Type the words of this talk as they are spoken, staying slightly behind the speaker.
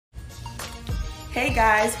Hey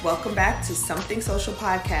guys, welcome back to Something Social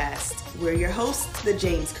Podcast. We're your hosts, the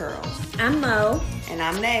James Curls. I'm Mo. And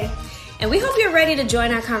I'm Nay. And we hope you're ready to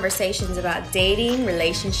join our conversations about dating,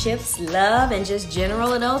 relationships, love, and just general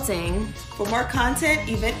adulting. For more content,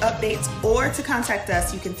 event updates, or to contact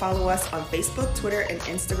us, you can follow us on Facebook, Twitter, and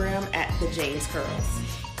Instagram at the James Curls.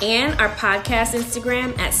 And our podcast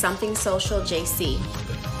Instagram at Something Social JC.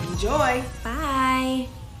 Enjoy. Bye.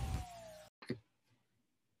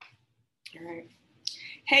 All right.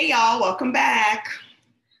 Hey y'all, welcome back.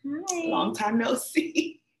 Hi. Long time no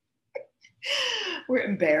see. We're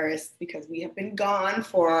embarrassed because we have been gone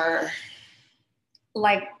for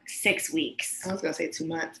like 6 weeks. I was gonna say 2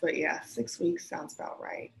 months, but yeah, 6 weeks sounds about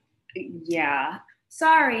right. Yeah.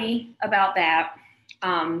 Sorry about that.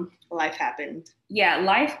 Life happened. Yeah,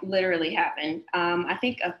 life literally happened. I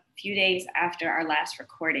think a few days after our last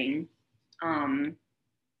recording,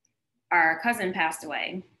 our cousin passed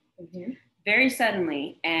away. Mm-hmm. Very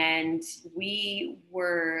suddenly, and we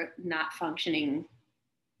were not functioning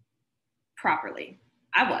properly.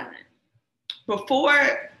 I wasn't.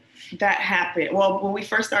 Before that happened, well, when we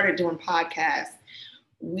first started doing podcasts,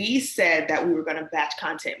 we said that we were going to batch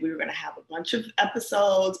content. We were going to have a bunch of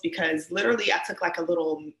episodes because literally I took like a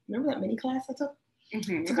little, remember that mini class I took?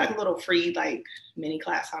 Mm-hmm. I took like a little free like mini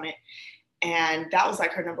class on it. And that was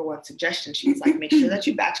like her number one suggestion. She was like, make sure that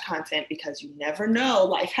you batch content because you never know,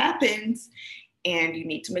 life happens. And you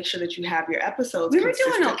need to make sure that you have your episodes. We were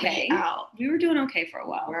doing okay. Out. We were doing okay for a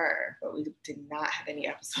while. We were, but we did not have any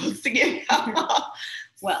episodes to get out.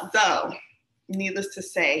 Well, so needless to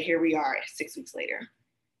say, here we are 6 weeks later.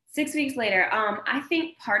 6 weeks later. I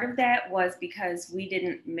think part of that was because we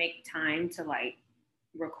didn't make time to like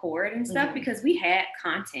record and stuff because we had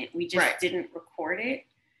content. We just didn't record it.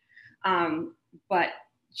 But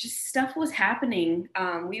just stuff was happening.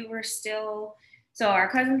 We were still, so our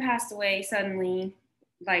cousin passed away suddenly,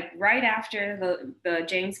 like right after the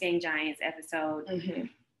James Gang Giants episode. Mm-hmm.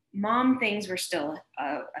 Mom things were still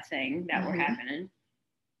a thing that were happening,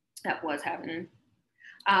 that was happening.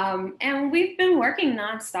 And we've been working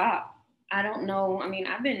nonstop. I don't know. I mean,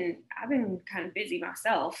 I've been kind of busy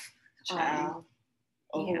myself. Child.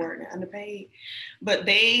 Overworked and underpaid. But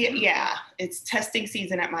it's testing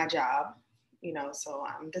season at my job, so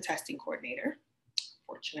I'm the testing coordinator,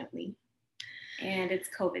 fortunately. And it's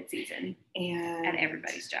COVID season at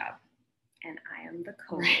everybody's job. And I am the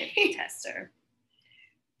COVID tester.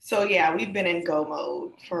 So yeah, we've been in go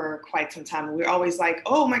mode for quite some time. We're always like,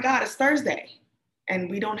 oh my God, it's Thursday. And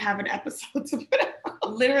we don't have an episode to put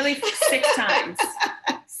out. Literally 6 times.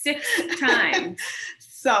 6 times.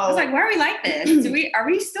 So I was like, why are we like this? Are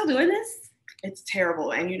we still doing this? It's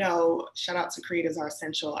terrible. And shout out to Creators Are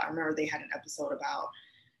Essential. I remember they had an episode about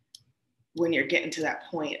when you're getting to that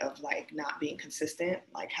point of like not being consistent,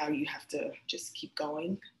 like how you have to just keep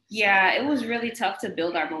going. Yeah, it was really tough to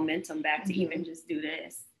build our momentum back to even just do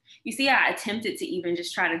this. You see, I attempted to even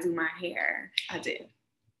just try to do my hair. I did.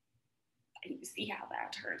 And you see how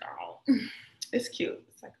that turned out. It's cute.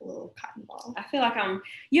 It's like a little cotton ball. I feel like I'm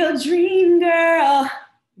your dream girl.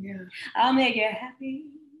 Yeah. I'll make you happy.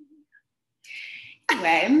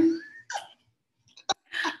 Anyway.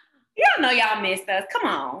 Y'all know y'all missed us. Come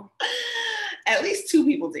on. At least 2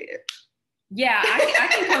 people did. Yeah, I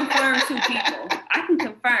can confirm 2 people. I can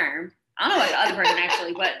confirm. I don't know about the other person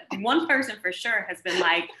actually, but one person for sure has been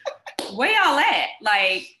like, where y'all at?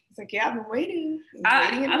 Like, it's like, yeah, I've been waiting.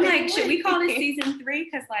 I'm like, should we call this season 3?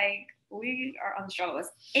 Because like, we are on the struggle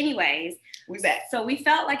list. Anyways, we're back. So we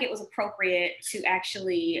felt like it was appropriate to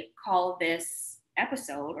actually call this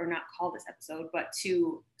episode, or not call this episode, but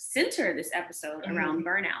to center this episode around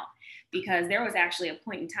burnout. Because there was actually a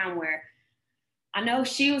point in time where I know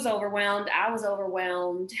she was overwhelmed, I was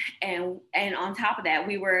overwhelmed, and on top of that,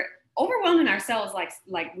 we were overwhelming ourselves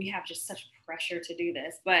like we have just such pressure to do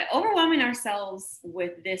this, but overwhelming ourselves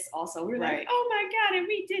with this also. We were like, oh my God, and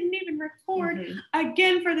we didn't even record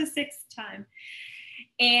again for the 6th time.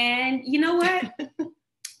 And you know what?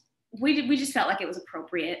 we just felt like it was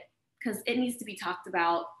appropriate because it needs to be talked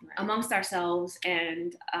about amongst ourselves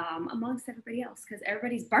and amongst everybody else, because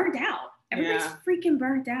everybody's burnt out. Everybody's freaking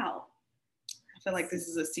burnt out. I feel like this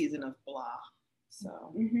is a season of blah.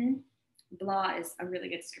 So blah is a really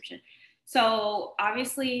good description. So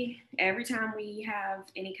obviously, every time we have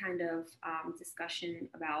any kind of discussion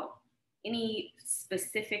about any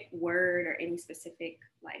specific word or any specific,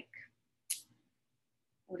 like,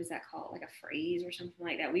 what is that called? Like a phrase or something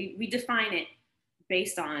like that. We define it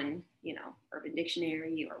based on, Urban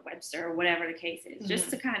Dictionary or Webster or whatever the case is, just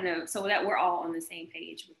to kind of, so that we're all on the same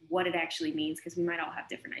page with what it actually means, because we might all have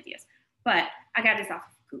different ideas. But I got this off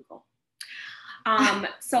of Google.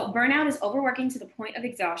 So burnout is overworking to the point of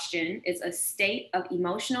exhaustion. It's a state of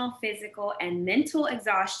emotional, physical, and mental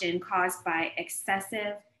exhaustion caused by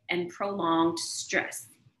excessive and prolonged stress.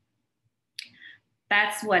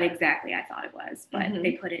 That's what exactly I thought it was, but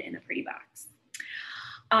they put it in a pretty box.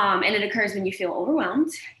 And it occurs when you feel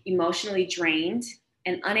overwhelmed, emotionally drained,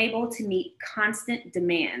 and unable to meet constant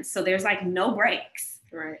demands. So there's like no breaks.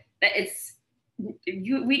 Right. It's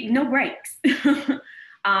no breaks.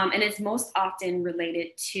 And it's most often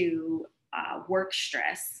related to work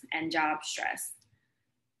stress and job stress.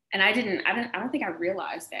 And I don't think I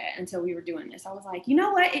realized that until we were doing this. I was like, you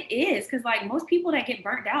know what? It is, because like most people that get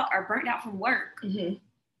burnt out are burnt out from work.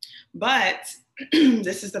 But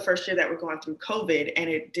this is the first year that we're going through COVID, and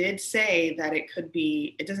it did say that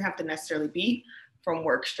it doesn't have to necessarily be from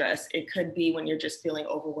work stress. It could be when you're just feeling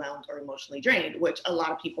overwhelmed or emotionally drained, which a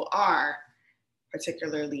lot of people are,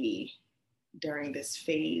 particularly during this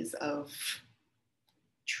phase of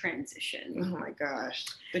transition. Oh my gosh,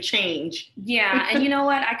 the change. Yeah, and you know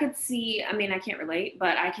what? I could see, I mean, I can't relate,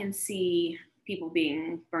 but I can see people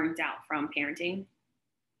being burnt out from parenting.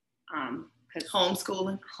 Because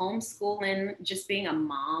homeschooling, just being a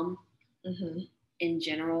mom in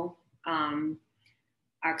general.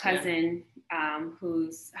 Our cousin,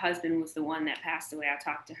 whose husband was the one that passed away, I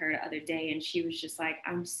talked to her the other day, and she was just like,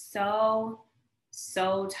 I'm so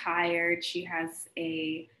tired. She has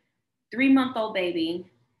a 3-month-old baby,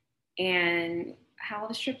 and how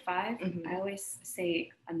old is Trip? 5? I always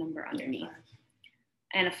say a number underneath. 5.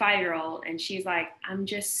 And a 5-year-old, and she's like, I'm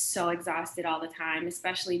just so exhausted all the time,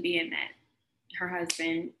 especially being that her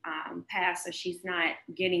husband passed, so she's not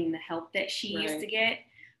getting the help that she used to get.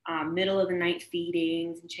 Middle of the night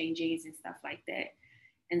feedings and changings and stuff like that.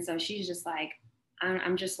 And so she's just like,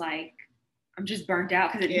 I'm just burnt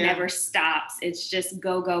out because it never stops. It's just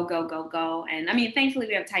go, go, go, go, go. And I mean, thankfully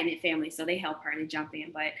we have a tight-knit family, so they help her and jump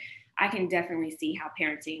in. But I can definitely see how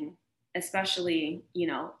parenting, especially, you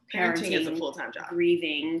know, parenting is a full-time job.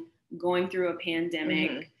 Grieving, going through a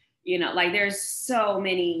pandemic, you know, like there's so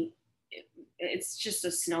many, it's just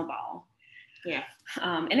a snowball. Yeah.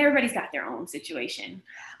 And everybody's got their own situation.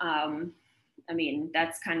 I mean,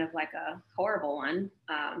 that's kind of like a horrible one.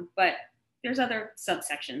 But there's other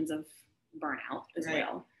subsections of burnout as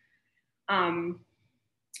well.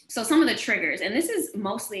 So some of the triggers, and this is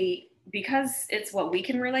mostly because it's what we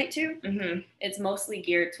can relate to. It's mostly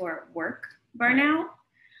geared toward work burnout.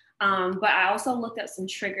 But I also looked up some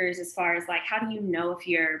triggers as far as like, how do you know if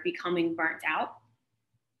you're becoming burnt out?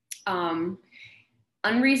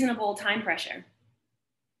 Unreasonable time pressure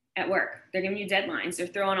at work. They're giving you deadlines. They're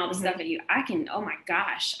throwing all the stuff at you. Oh my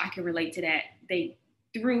gosh, I can relate to that. They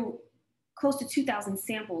threw close to 2,000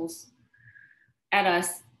 samples at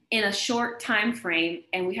us in a short time frame,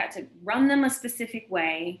 and we had to run them a specific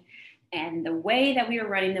way. And the way that we were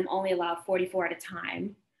running them only allowed 44 at a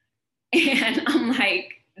time. And I'm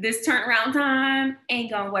like, this turnaround time ain't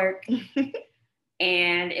gonna work.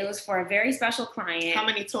 And it was for a very special client. How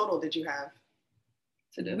many total did you have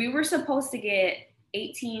to do? We were supposed to get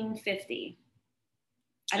 1,850.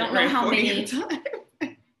 I don't know how many.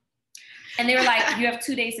 And they were like, you have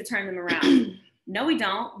 2 days to turn them around. No, we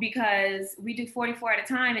don't, because we do 44 at a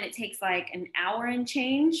time, and it takes like an hour and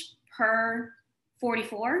change per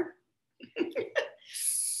 44.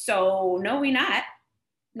 So no, we not.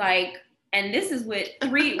 Like, and this is with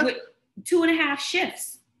 2.5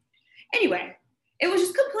 shifts. Anyway, it was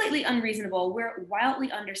just completely unreasonable. We're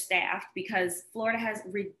wildly understaffed because Florida has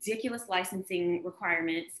ridiculous licensing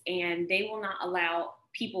requirements, and they will not allow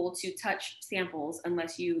people to touch samples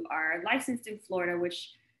unless you are licensed in Florida,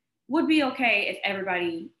 which would be okay if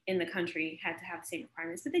everybody in the country had to have the same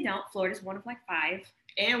requirements, but they don't. Florida's one of like 5.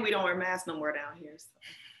 And we don't wear masks no more down here. So.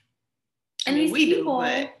 And these people,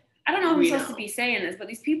 I don't know if I'm supposed to be saying this, but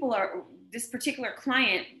this particular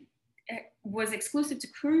client was exclusive to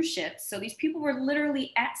cruise ships. So these people were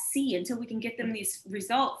literally at sea until we can get them these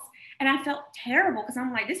results. And I felt terrible because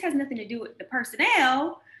I'm like, this has nothing to do with the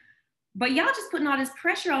personnel, but y'all just putting all this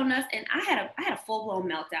pressure on us. And I had a full-blown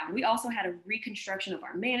meltdown. We also had a reconstruction of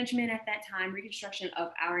our management at that time, reconstruction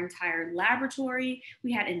of our entire laboratory.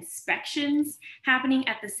 We had inspections happening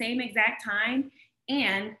at the same exact time.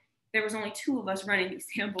 And there was only 2 of us running these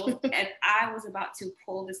samples, and I was about to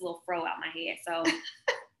pull this little fro out my head. So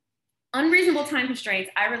unreasonable time constraints,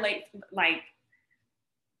 I relate, like.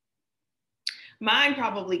 Mine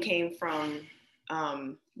probably came from,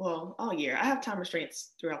 all year. I have time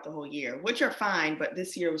restraints throughout the whole year, which are fine, but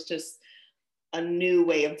this year was just a new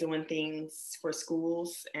way of doing things for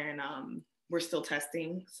schools, and we're still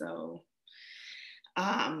testing. So, so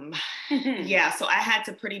I had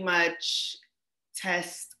to pretty much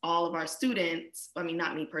test all of our students. I mean,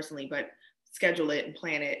 not me personally, but schedule it and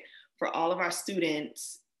plan it for all of our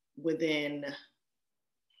students within,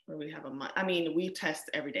 where we have a month. I mean, we test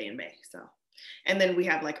every day in May. So, and then we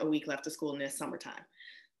have like a week left of school in this summertime.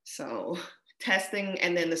 So testing,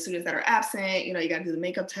 and then the students that are absent, you know, you got to do the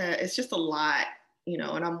makeup test. It's just a lot, you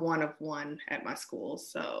know, and I'm one of one at my school.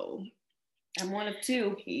 So I'm one of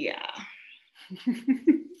two. Yeah.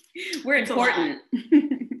 We're important.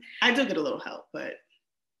 I do get a little help, but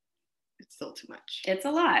it's still too much. It's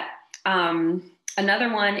a lot.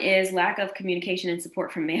 Another one is lack of communication and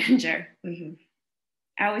support from manager. Mm-hmm.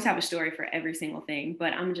 I always have a story for every single thing,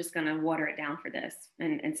 but I'm just going to water it down for this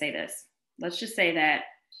and say this. Let's just say that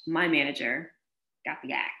my manager got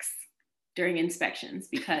the axe during inspections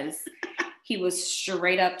because he was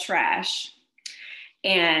straight up trash.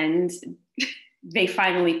 And they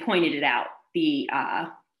finally pointed it out, the,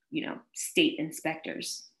 state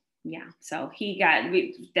inspectors. Yeah. So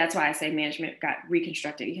that's why I say management got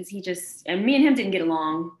reconstructed, because and me and him didn't get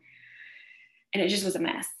along, and it just was a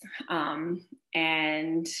mess.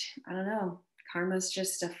 And I don't know, karma's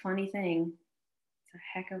just a funny thing. It's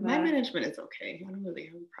a heck of my management is okay. I don't really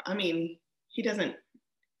have I mean, he doesn't.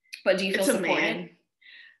 But do you feel supported? Man,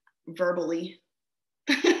 verbally.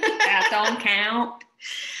 That don't count.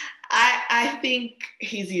 I think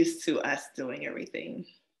he's used to us doing everything.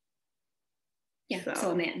 Yeah,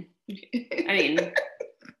 so a man. I mean,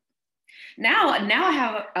 now I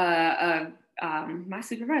have my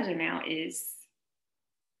supervisor now is,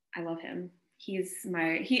 I love him.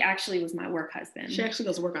 He actually was my work husband. She actually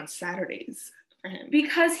goes to work on Saturdays for him.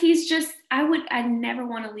 Because he's just, I never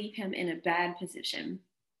want to leave him in a bad position.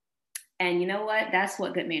 And you know what? That's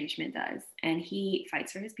what good management does. And he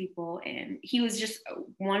fights for his people. And he was just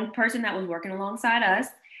one person that was working alongside us.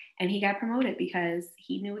 And he got promoted because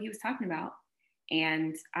he knew what he was talking about.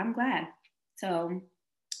 And I'm glad. So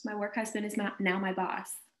my work husband is now my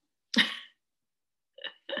boss.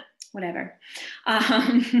 Whatever.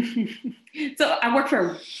 So I work for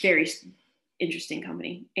a very interesting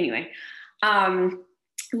company. Anyway,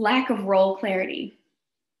 lack of role clarity.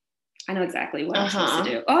 I know exactly what I'm supposed to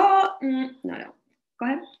do. Oh, no. Go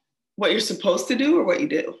ahead. What you're supposed to do or what you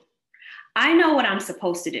do? I know what I'm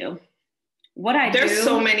supposed to do. There's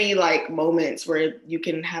so many like moments where you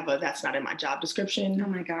can have that's not in my job description. Oh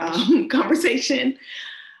my gosh. Conversation.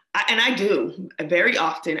 And I do very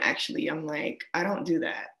often, actually. I'm like, I don't do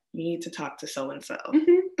that. You need to talk to so-and-so.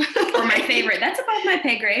 Mm-hmm. Or my favorite. That's above my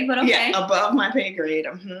pay grade, but okay. Yeah, above my pay grade.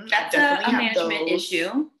 Mm-hmm. That's a management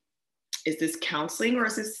issue. Is this counseling or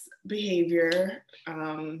is this behavior?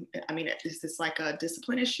 I mean, is this like a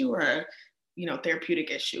discipline issue or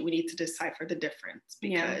therapeutic issue? We need to decipher the difference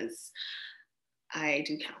because I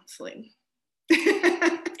do counseling.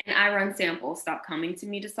 And I run samples. Stop coming to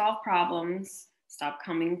me to solve problems. Stop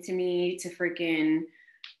coming to me to freaking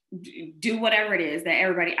do whatever it is that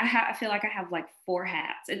everybody, I feel like I have like 4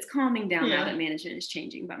 hats. It's calming down now that management is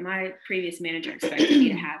changing, but my previous manager expected me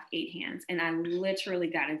to have 8 hands. And I literally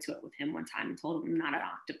got into it with him one time and told him I'm not an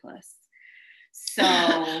octopus.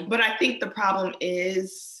 So, but I think the problem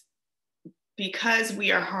is because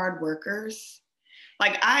we are hard workers,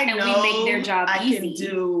 like we make their job easy.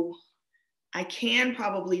 I can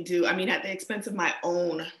probably do, I mean, at the expense of my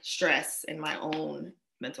own stress and my own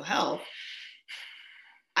mental health,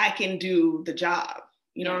 I can do the job.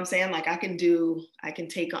 You know what I'm saying? Like I can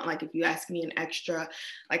take on, like if you ask me an extra,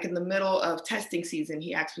 like in the middle of testing season,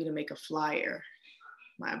 he asked me to make a flyer,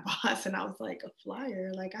 my boss. And I was like, a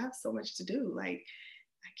flyer? Like I have so much to do. Like,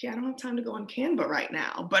 I don't have time to go on Canva right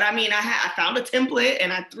now. But I mean, I found a template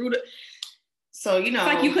and I threw it. So, it's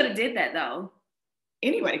like you could have did that though.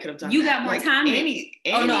 Anybody could have done you that. You got more time.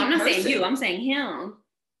 Oh no, I'm not saying you. I'm saying him.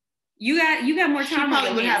 You got more time. He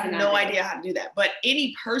probably would have no idea how to do that. But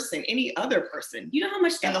any other person. You know how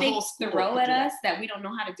much stuff they throw at us that we don't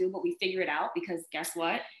know how to do, but we figure it out because guess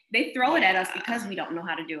what? They throw it at us because we don't know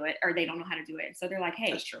how to do it or they don't know how to do it. So they're like,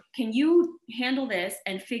 hey, can you handle this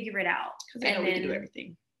and figure it out? Because they know we can do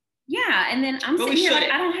everything. Yeah. And then I'm sitting here like,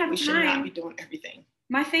 I don't have time. We should not be doing everything.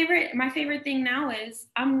 My favorite thing now is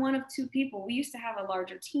I'm one of 2 people. We used to have a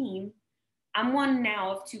larger team. I'm one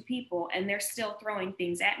now of 2 people and they're still throwing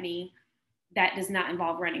things at me that does not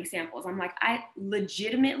involve running samples. I'm like, I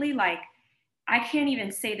legitimately, like, I can't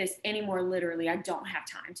even say this anymore literally. I don't have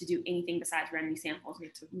time to do anything besides run these samples.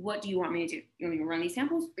 What do you want me to do? You want me to run these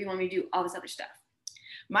samples or you want me to do all this other stuff?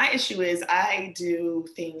 My issue is I do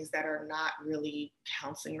things that are not really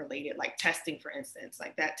counseling related, like testing, for instance.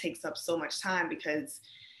 Like that takes up so much time because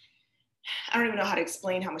I don't even know how to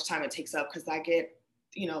explain how much time it takes up because I get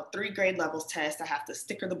 3 grade levels test. I have to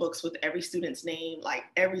sticker the books with every student's name, like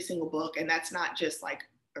every single book. And that's not just like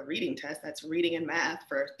a reading test, that's reading and math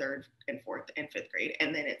for 3rd and 4th and 5th grade.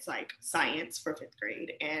 And then it's like science for 5th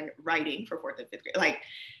grade and writing for 4th and 5th grade. Like,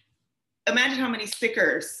 imagine how many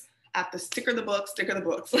stickers. I have to sticker the books.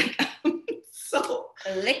 Like, so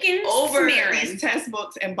licking, over smearing. these test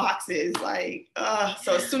books and boxes. Like,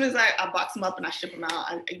 so as soon as I box them up and I ship them out,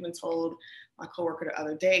 I even told my coworker the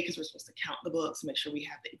other day, because we're supposed to count the books, make sure we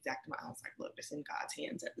have the exact amount. I was like, look, it's in God's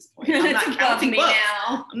hands at this point. I'm not counting books.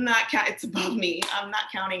 Now. I'm not counting. It's above me. I'm not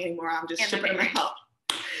counting anymore. I'm just shipping them out.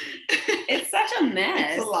 It's such a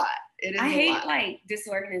mess. It's a lot. It is. I hate like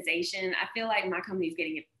disorganization. I feel like my company's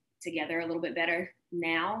getting it together a little bit better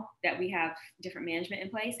now that we have different management in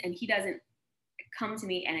place, and he doesn't come to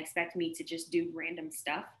me and expect me to just do random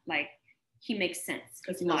stuff. Like, he makes sense.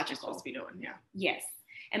 Because he knows what you're supposed to be doing. Yeah. Yes.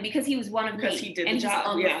 And because he was one of me, he did and the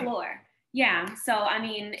job. He's on the floor. Yeah. So I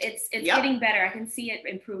mean, it's getting better. I can see it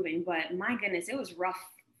improving, but my goodness, it was rough.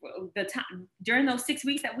 The time during those 6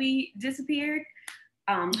 weeks that we disappeared,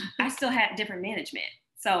 I still had different management.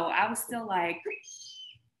 So I was still like.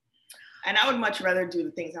 And I would much rather do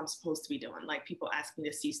the things I'm supposed to be doing. Like, people ask me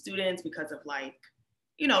to see students because of like,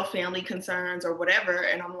 family concerns or whatever.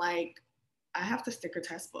 And I'm like, I have to sticker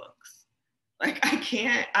test books. Like, I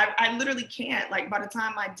can't, I literally can't. Like, by the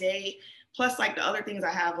time my day, plus like the other things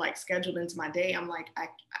I have like scheduled into my day, I'm like,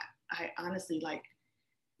 I honestly, like.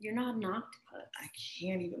 You're not an octopus. I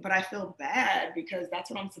can't even, but I feel bad because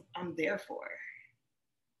that's what I'm there for.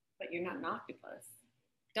 But you're not an octopus.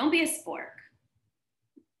 Don't be a spork.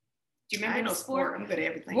 Do you remember the spork? I'm good at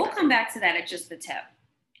everything. We'll come back to that at just the tip.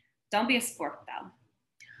 Don't be a spork though.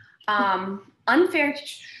 Unfair,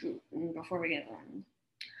 before we get on.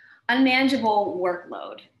 Unmanageable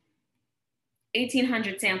workload.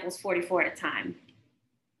 1,800 samples, 44 at a time.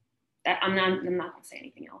 I'm not gonna say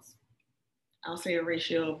anything else. I'll say a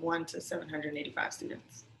ratio of 1 to 785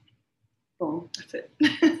 students. Boom. That's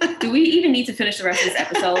it. Do we even need to finish the rest of this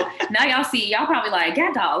episode? Now y'all probably like,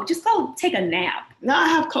 yeah, dog, just go take a nap. No,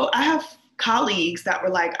 I have colleagues that were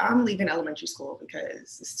like, I'm leaving elementary school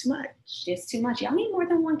because it's too much. It's too much. Y'all need more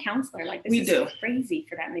than one counselor. Like, this is crazy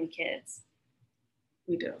for that many kids.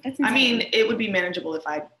 We do. I mean, it would be manageable if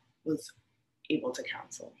I was able to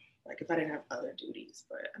counsel, like if I didn't have other duties,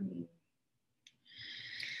 but I mean.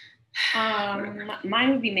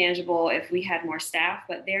 Mine would be manageable if we had more staff,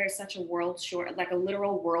 but there is such a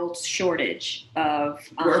literal world shortage of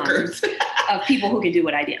workers, of people who can do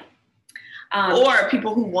what I do. Or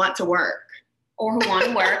people who want to work.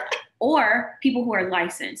 Or people who are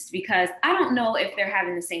licensed, because I don't know if they're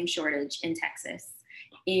having the same shortage in Texas,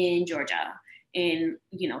 in Georgia, in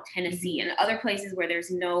Tennessee, and other places where there's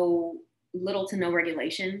little to no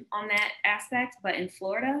regulation on that aspect. But in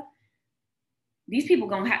Florida, these people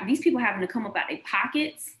having to come up out their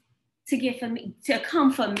pockets to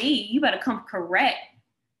come for me. You better come correct.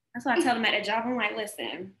 That's why I tell them at that job. I'm like,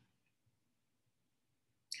 listen,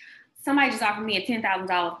 somebody just offered me a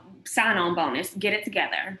 $10,000 sign-on bonus. Get it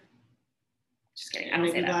together. Just kidding. I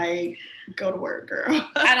don't say that. Like, go to work, girl.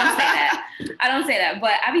 I don't say that.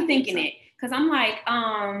 But I be thinking it, because I'm like,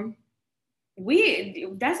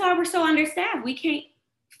 that's why we're so understaffed. We can't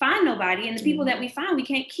find nobody, and the people that we find, we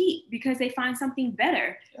can't keep because they find something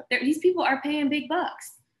better. These people are paying big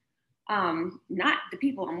bucks. Not the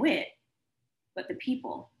people I'm with, but the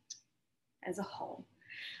people as a whole.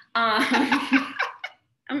 I'm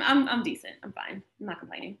decent. I'm fine. I'm not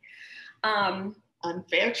complaining.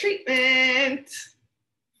 Unfair treatment.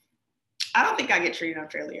 I don't think I get treated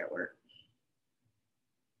unfairly at work.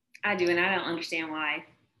 I do, and I don't understand why.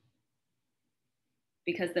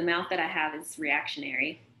 Because the mouth that I have is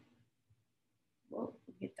reactionary. Whoa,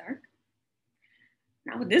 get dark.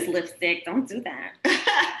 Not with this lipstick. Don't do that.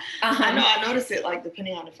 I know. I notice it, like,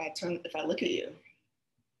 depending on if I look at you.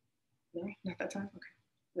 No, not that time. Okay.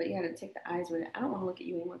 But you had to take the eyes with it. I don't want to look at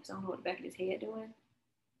you anymore because I don't know what the back of his head doing.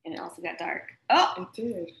 And it also got dark. Oh, it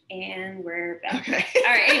did. And we're back. Okay.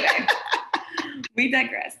 All right. Anyway, we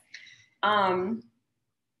digress.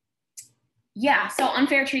 Yeah. So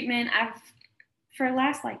unfair treatment. For the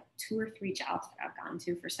last like 2 or 3 jobs that I've gone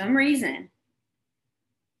to, for some reason,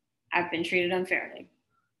 I've been treated unfairly.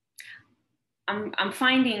 I'm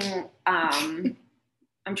finding.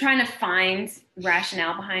 I'm trying to find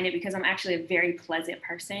rationale behind it because I'm actually a very pleasant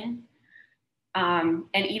person. And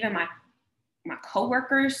even my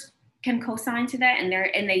coworkers can co-sign to that,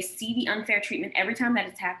 and they see the unfair treatment every time that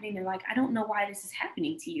it's happening. They're like, I don't know why this is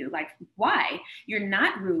happening to you. Like, why? You're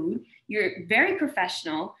not rude. You're very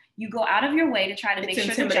professional. You go out of your way to try to make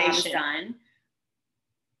sure the job is done.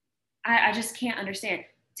 I just can't understand.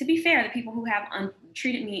 To be fair, the people who have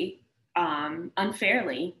treated me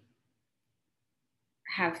unfairly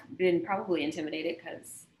have been probably intimidated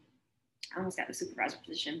because I almost got the supervisor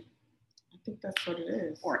position. I think that's what it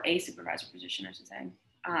is. Or a supervisor position, I should say.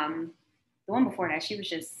 The one before that,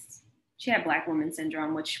 she had black woman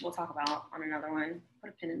syndrome, which we'll talk about on another one. Put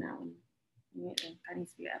a pin in that one. That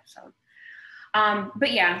needs to be an episode.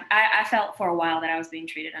 But yeah, I felt for a while that I was being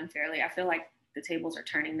treated unfairly. I feel like the tables are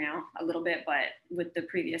turning now a little bit, but with the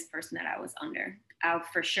previous person that I was under, I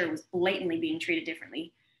for sure was blatantly being treated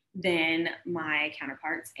differently than my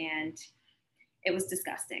counterparts, and it was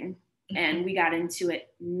disgusting. And we got into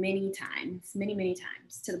it many times,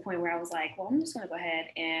 to the point where I was like, well, I'm just going to go ahead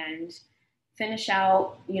and finish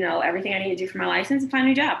out, everything I need to do for my license and find a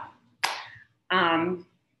new job.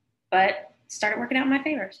 But started working out in my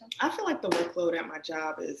favor. So. I feel like the workload at my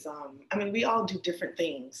job is, we all do different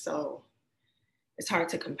things. So it's hard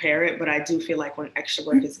to compare it, but I do feel like when extra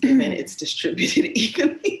work is given, it's distributed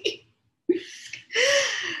evenly.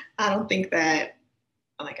 I don't think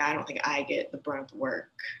I get the brunt of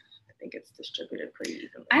work. I think it's distributed pretty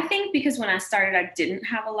evenly. I think because when I started, I didn't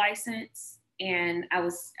have a license, and I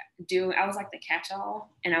was like the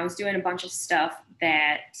catch-all, and I was doing a bunch of stuff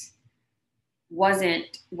that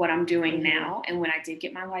wasn't what I'm doing now. And when I did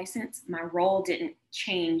get my license, my role didn't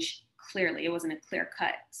change clearly. It wasn't a clear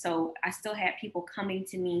cut. So I still had people coming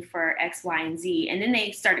to me for X, Y, and Z. And then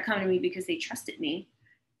they started coming to me because they trusted me.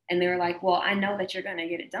 And they were like, well, I know that you're going to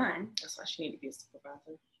get it done. That's why she needed to be a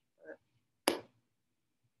supervisor.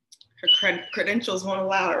 Her credentials won't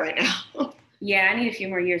allow it right now. Yeah, I need a few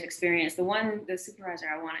more years experience. The supervisor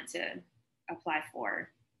I wanted to apply for,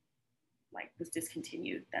 was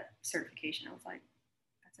discontinued, that certification. I was like,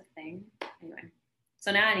 that's a thing. Anyway,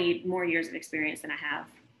 so now I need more years of experience than I have.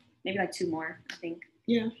 Maybe 2 more, I think.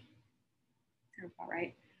 Yeah. Sounds about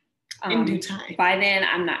right. In due time. By then,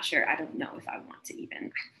 I'm not sure. I don't know if I want to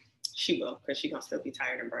even. She will, because she's going to still be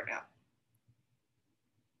tired and burnt out.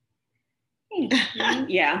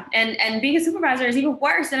 Yeah, and being a supervisor is even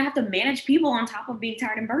worse. And I have to manage people on top of being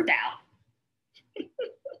tired and burnt out.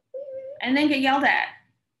 And then get yelled at.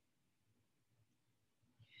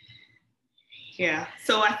 Yeah,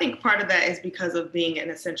 so I think part of that is because of being an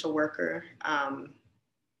essential worker.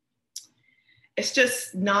 It's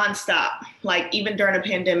just nonstop. Even during a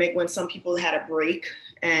pandemic, when some people had a break,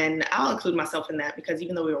 and I'll include myself in that, because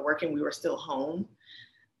even though we were working, we were still home,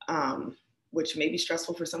 which may be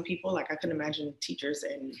stressful for some people. I can imagine teachers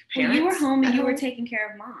and parents. Well, you were home and you were taking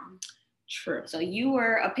care of mom. True. So you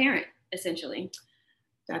were a parent, essentially.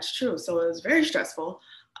 That's true. So it was very stressful.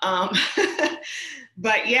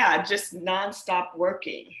 But yeah, just nonstop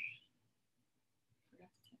working.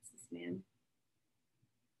 Texas, man.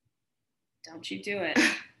 Don't you do it.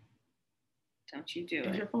 Don't you do it.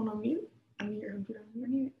 Is your phone on mute? Your computer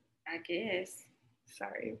on mute? I guess.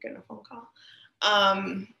 Sorry, you're getting a phone call.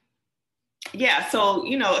 Yeah, so,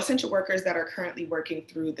 essential workers that are currently working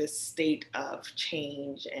through this state of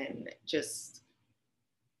change and just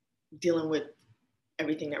dealing with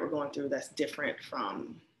everything that we're going through that's different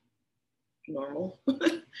from normal,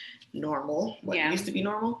 what used to be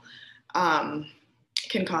normal,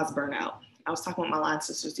 can cause burnout. I was talking with my line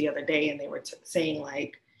sisters the other day, and they were saying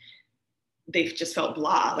they just felt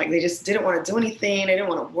blah. They just didn't want to do anything. They didn't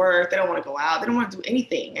want to work. They don't want to go out. They don't want to do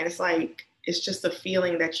anything. And it's just a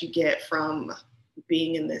feeling that you get from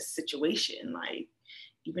being in this situation.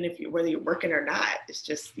 Even if whether you're working or not, it's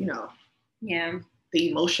just, yeah, the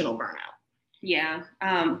emotional burnout. Yeah.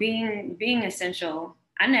 Being essential,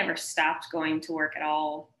 I never stopped going to work at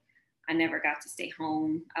all. I never got to stay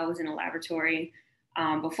home. I was in a laboratory.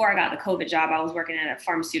 Before I got the COVID job, I was working at a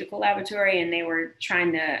pharmaceutical laboratory, and they were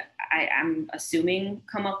trying to, I'm assuming,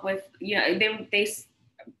 come up with, they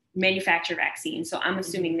manufacture vaccines. So I'm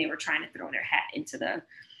assuming they were trying to throw their hat into the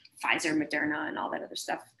Pfizer, Moderna, and all that other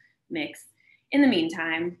stuff mix. In the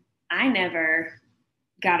meantime, I never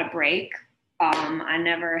got a break. I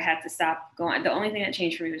never had to stop going. The only thing that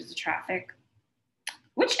changed for me was the traffic,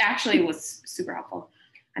 which actually was super helpful.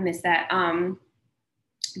 I missed that.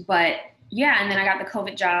 But yeah, and then I got the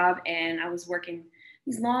COVID job, and I was working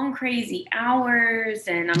these long, crazy hours,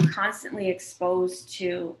 and I'm constantly exposed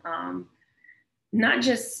to not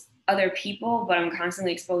just other people, but I'm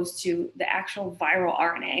constantly exposed to the actual viral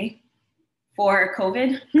RNA for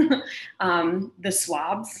COVID, the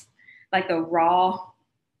swabs, the raw,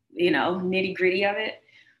 nitty gritty of it,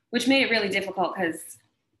 which made it really difficult because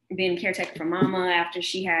being caretaker for mama after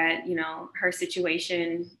she had, her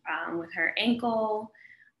situation with her ankle,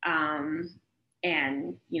 and,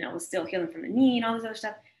 was still healing from the knee and all this other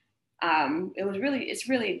stuff. It's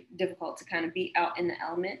really difficult to kind of be out in the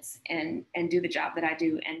elements and do the job that I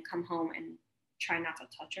do and come home and try not to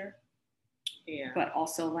touch her. Yeah. But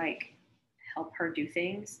also like help her do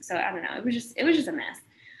things. So I don't know. It was just a mess.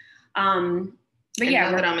 But and yeah,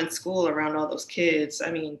 now that I'm in school around all those kids,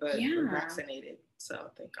 I mean, but Yeah. we're vaccinated,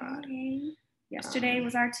 so thank God. Okay. Yesterday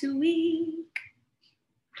was our 2 week.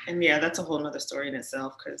 And yeah, that's a whole nother story in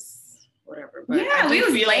itself, because whatever. But Yeah, we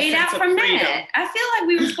was laid out from that. I feel like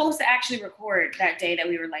we were supposed to actually record that day that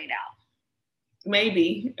we were laid out.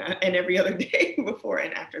 Maybe, and every other day before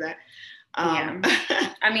and after that. Yeah.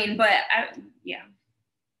 I mean, but yeah,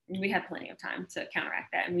 we had plenty of time to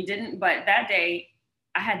counteract that, and we didn't. But that day,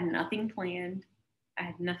 I had nothing planned. I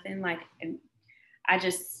had nothing like, and I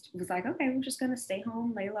just was like, okay, we're just gonna stay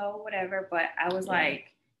home, lay low, whatever. But I was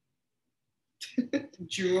like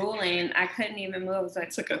drooling. I couldn't even move. I was like,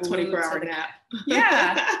 it's like a 24-hour nap.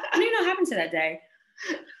 Yeah, I don't even know what happened to that day.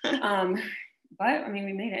 But I mean,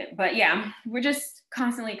 we made it. But yeah, we're just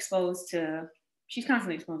constantly exposed to. She's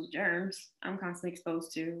constantly exposed to germs. I'm constantly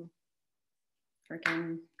exposed to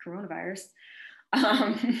freaking coronavirus.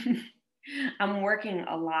 I'm working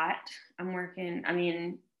a lot. I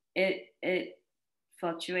mean, it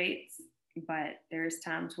fluctuates, but there's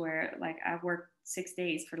times where like I've worked 6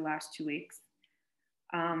 days for the last 2 weeks.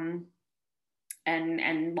 And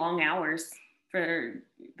long hours for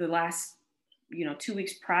the last, 2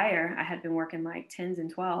 weeks prior, I had been working like 10s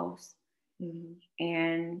and 12s. Mm-hmm.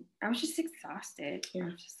 And I was just exhausted. Yeah. I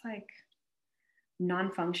was just like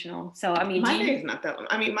non-functional. So I mean, my day is not that long.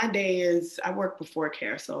 I mean, my day is, I work before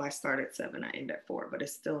care, so I start at 7, I end at 4, but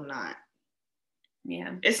it's still not.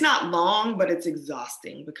 Yeah. It's not long, but it's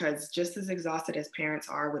exhausting, because just as exhausted as parents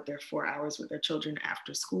are with their 4 hours with their children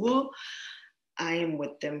after school, I am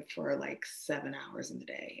with them for like 7 hours in the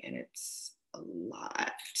day, and it's a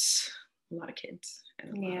lot of kids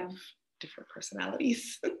and a lot of different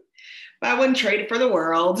personalities. But I wouldn't trade it for the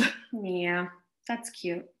world. Yeah, that's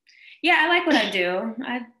cute. Yeah, I like what I do.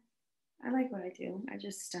 I like what I do. I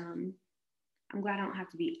just I'm glad I don't have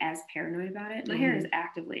to be as paranoid about it. My hair is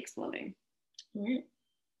actively exploding. All right.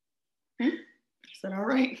 I said, all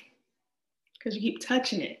right, because you keep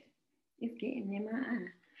touching it. It's getting in my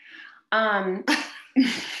eye.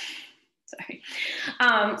 Sorry.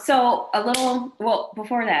 So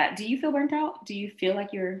before that, do you feel burnt out? Do you feel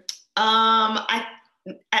like you're?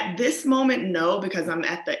 At this moment, no, because I'm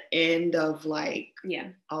at the end of like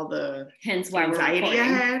all the anxiety I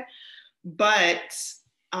had. But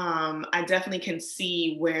I definitely can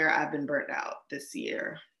see where I've been burnt out this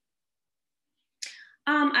year.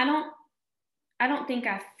 I don't think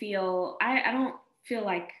I don't feel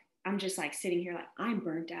like I'm just like sitting here like I'm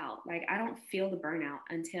burnt out. Like I don't feel the burnout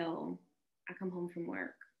until I come home from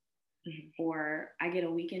work or I get a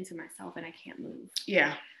weekend to myself and I can't move.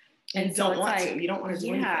 Yeah. And you don't want to. You don't want to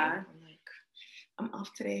do anything. I'm like, I'm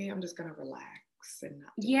off today. I'm just gonna relax and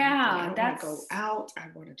not do anything. I don't want to go out. I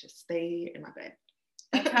want to just stay in my bed.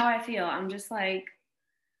 That's how I feel. I'm just like,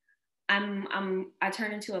 I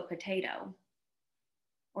turn into a potato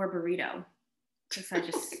or a burrito. Because I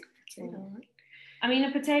just, I mean,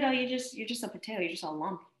 a potato. You're just a potato. You're just a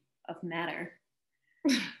lump of matter.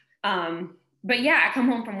 But yeah, I come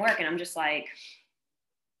home from work and I'm just like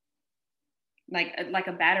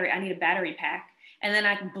a battery. I need a battery pack, and then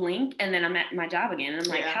I blink, and then I'm at my job again. And I'm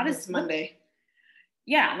like, how does it's Monday?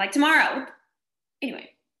 Yeah, like tomorrow.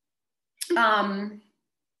 Anyway,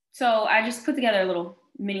 so I just put together a little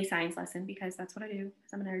mini science lesson because that's what I do.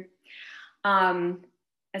 Because I'm a nerd.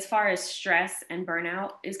 As far as stress and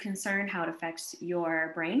burnout is concerned, how it affects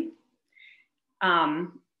your brain.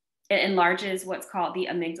 It enlarges what's called the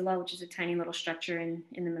amygdala, which is a tiny little structure in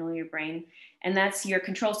the middle of your brain. And that's your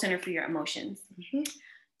control center for your emotions. Mm-hmm.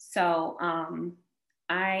 So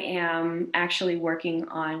I am actually working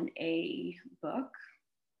on a book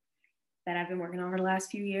that I've been working on over the last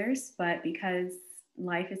few years, but because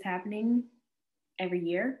life is happening every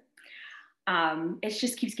year, it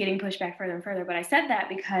just keeps getting pushed back further and further. But I said that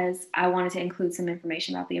because I wanted to include some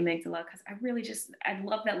information about the amygdala, because I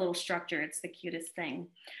love that little structure. It's the cutest thing.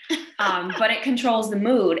 But it controls the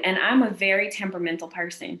mood, and I'm a very temperamental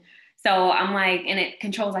person. So I'm like, and it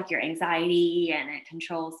controls like your anxiety, and it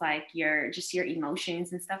controls like your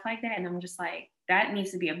emotions and stuff like that. And I'm just like, that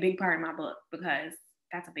needs to be a big part of my book because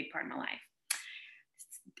that's a big part of my life.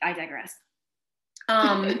 I digress.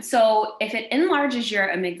 So if it enlarges your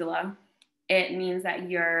amygdala, it means that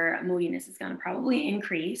your moodiness is going to probably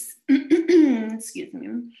increase. Excuse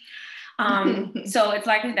me. So it's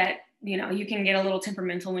likely that, you can get a little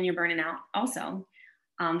temperamental when you're burning out also,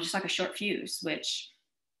 just like a short fuse, which,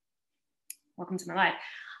 welcome to my life.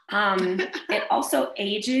 It also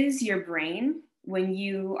ages your brain when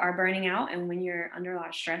you are burning out and when you're under a lot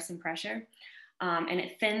of stress and pressure. And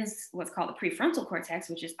it thins what's called the prefrontal cortex,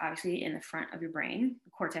 which is obviously in the front of your brain.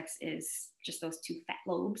 The cortex is just those two fat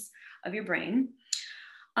lobes of your brain.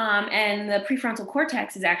 And the prefrontal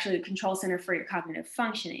cortex is actually the control center for your cognitive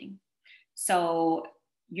functioning. So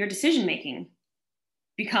your decision making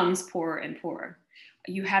becomes poorer and poorer.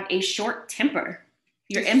 You have a short temper.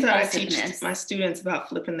 Your impulsiveness. I teach my students about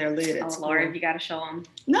flipping their lid at school. Lord, you got to show them.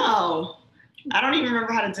 No, I don't even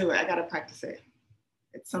remember how to do it. I got to practice it.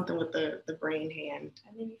 It's something with the brain hand.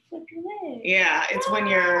 And then you flip your lid. Yeah, it's when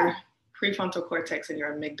your prefrontal cortex and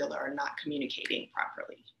your amygdala are not communicating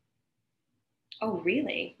properly. Oh,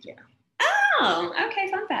 really? Yeah. Oh, okay.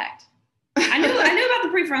 Fun fact. I knew about the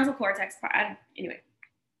prefrontal cortex part. Anyway.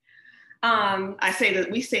 I say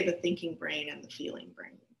that we say the thinking brain and the feeling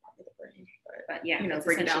brain part of the brain, but yeah,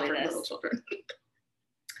 break it down for little children.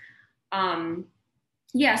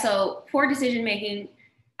 Yeah. So poor decision making.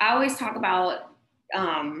 I always talk about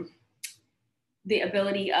the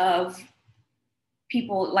ability of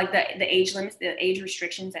people, like the age limits, the age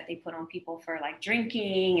restrictions that they put on people for like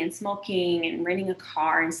drinking and smoking and renting a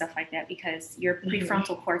car and stuff like that, because your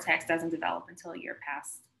prefrontal cortex doesn't develop until you're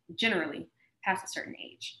generally past a certain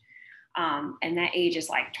age. And that age is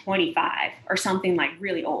like 25 or something, like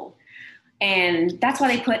really old. And that's why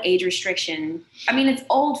they put age restriction. I mean, it's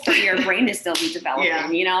old for your brain to still be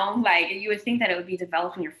developing, you know, like you would think that it would be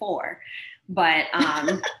developed when you're 4, but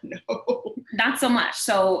no, not so much.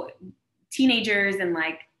 So teenagers and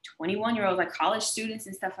like 21-year-olds, like college students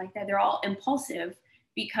and stuff like that, they're all impulsive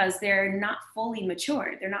because they're not fully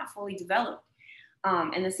matured. They're not fully developed.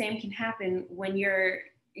 And the same can happen when your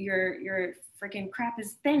freaking crap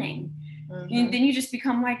is thinning. Then you just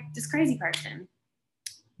become like this crazy person.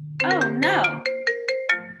 Oh no.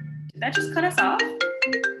 Did that just cut us off?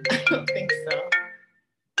 I don't think so.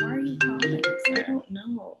 Why are you calling? I don't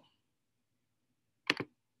know.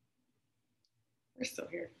 We're still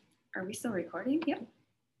here. Are we still recording? Yep.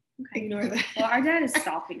 Okay. Ignore that. Well, our dad is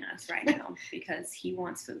stalking us right now because he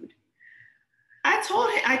wants food. I told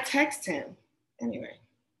him, I text him. Anyway.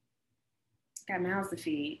 Got mouths to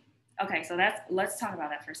feed. Okay, so let's talk about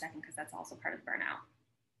that for a second, because that's also part of burnout.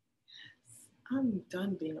 I'm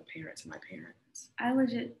done being a parent to my parents. I don't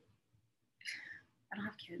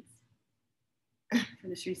have kids for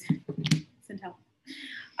this reason. Send help.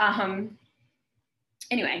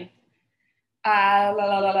 Anyway.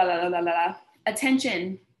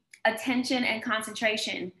 Attention and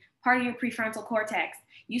concentration, part of your prefrontal cortex.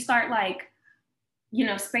 You start like, you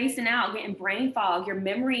know, spacing out, getting brain fog, your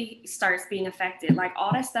memory starts being affected. Like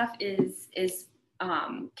all that stuff is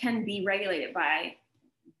can be regulated by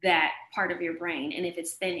that part of your brain. And if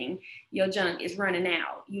it's thinning, your junk is running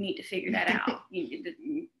out. You need to figure that out. You need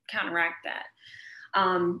to counteract that.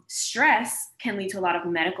 Stress can lead to a lot of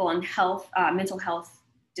mental health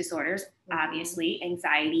disorders, obviously,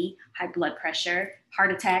 anxiety, high blood pressure,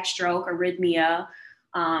 heart attack, stroke, arrhythmia,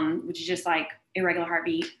 which is just like irregular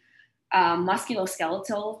heartbeat,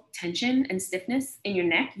 musculoskeletal tension and stiffness in your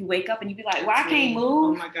neck. You wake up and you be like, well, I can't move.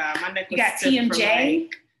 Oh my God, my neck was You got stiff TMJ.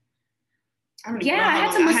 I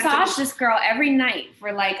had to massage this girl every night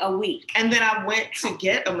for like a week. And then I went to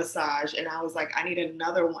get a massage and I was like, I need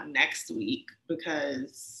another one next week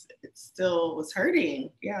because it still was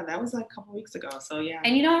hurting. Yeah, that was like a couple weeks ago. So yeah.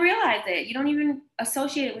 And you don't realize it. You don't even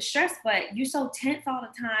associate it with stress, but you're so tense all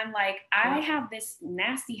the time. Like I have this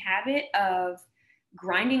nasty habit of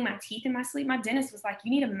grinding my teeth in my sleep. My dentist was like,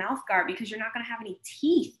 you need a mouth guard because you're not going to have any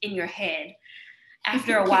teeth in your head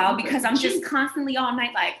after a while, because I'm just constantly all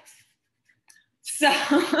night like, so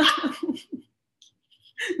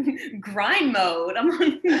grind mode. I'm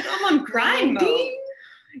on grind mode.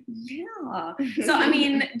 Yeah. So I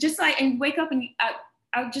mean, just like, and wake up and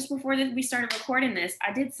I just before we started recording this,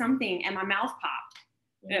 I did something and my mouth popped.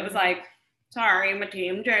 And it was like, sorry, my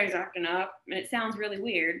TMJ's acting up. And it sounds really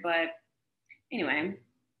weird, but anyway,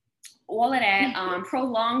 all of that,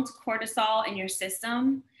 prolonged cortisol in your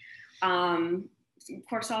system.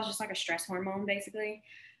 Cortisol is just like a stress hormone, basically.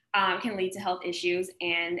 Can lead to health issues.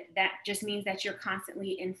 And that just means that you're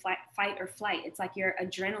constantly in fight or flight. It's like your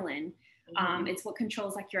adrenaline. It's what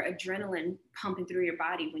controls like your adrenaline pumping through your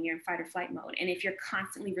body when you're in fight or flight mode. And if you're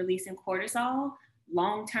constantly releasing cortisol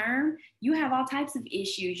long term, you have all types of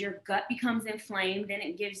issues. Your gut becomes inflamed, then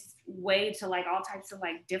it gives way to like all types of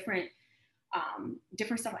like different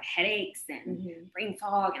stuff like headaches and brain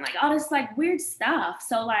fog and like all this like weird stuff.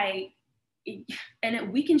 So like, and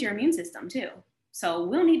it weakens your immune system too. So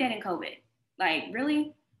we don't need that in COVID. Like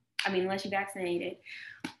really, I mean, unless you're vaccinated,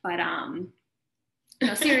 but you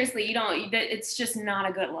know, seriously, it's just not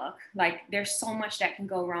a good look. Like there's so much that can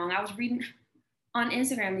go wrong. I was reading on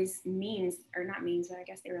Instagram these memes, or not memes, but I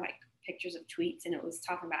guess they were like pictures of tweets, and it was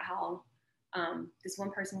talking about how this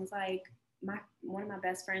one person was like, one of my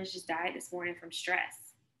best friends just died this morning from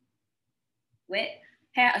stress.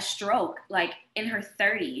 Had a stroke like in her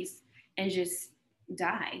 30s and just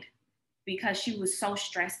died because she was so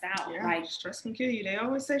stressed out. Yeah, like stress can kill you. They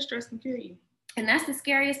always say stress can kill you. And that's the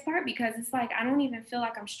scariest part, because it's like I don't even feel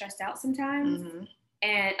like I'm stressed out sometimes. Mm-hmm.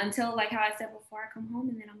 And until, like how I said before, I come home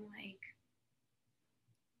and then I'm like,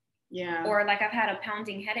 yeah. Or like I've had a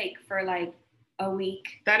pounding headache for like a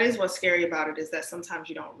week. That is what's scary about it, is that sometimes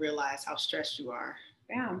you don't realize how stressed you are.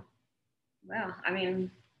 Yeah. Well, I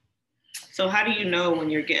mean. So how do you know when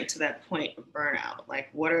you're getting to that point of burnout? Like,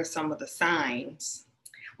 what are some of the signs?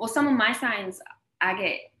 Well, some of my signs, I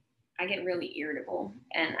get really irritable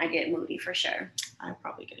and I get moody for sure. I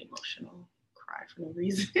probably get emotional, cry for no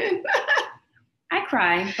reason. I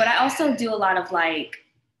cry, but I also do a lot of like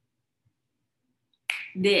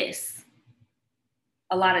a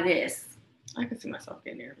lot of this. I can see myself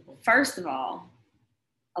getting irritable. First of all,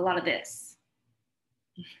 a lot of this.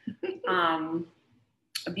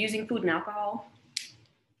 Abusing food and alcohol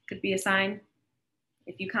could be a sign.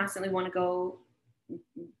 If you constantly want to go,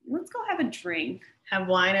 let's go have a drink. Have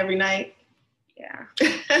wine every night. Yeah.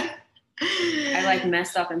 I like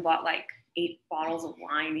messed up and bought like 8 bottles of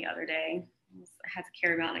wine the other day. I had to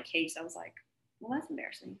carry them out in a case. I was like, well, that's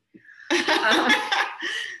embarrassing.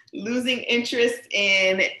 Losing interest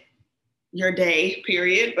in your day,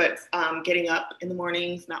 period, but getting up in the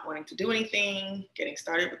mornings, not wanting to do anything, getting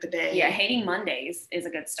started with the day. Yeah, hating Mondays is a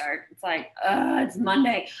good start. It's like, it's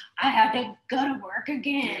Monday. I have to go to work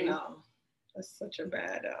again. I know. That's such a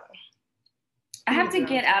bad... I have to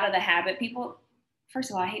get out of the habit. First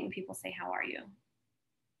of all, I hate when people say, how are you?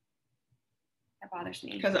 That bothers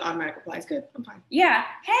me. Because it automatically applies. Good, I'm fine. Yeah.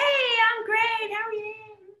 Hey, I'm great. How are you?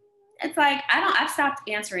 It's like, I've stopped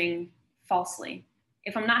answering falsely.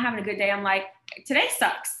 If I'm not having a good day, I'm like, today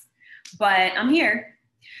sucks, but I'm here.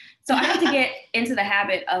 So I have to get into the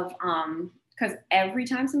habit of, because every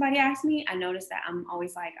time somebody asks me, I notice that I'm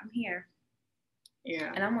always like, I'm here.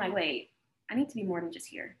 Yeah. And I'm like, wait, I need to be more than just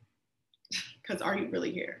here. Because are you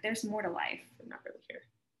really here? There's more to life. I'm not really here.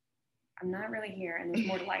 I'm not really here. And there's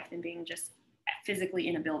more to life than being just physically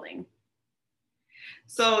in a building.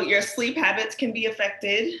 So your sleep habits can be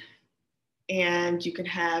affected, and you can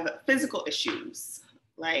have physical issues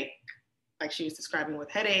like she was describing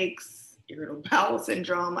with headaches, irritable bowel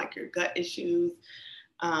syndrome, like your gut issues,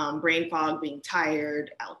 brain fog, being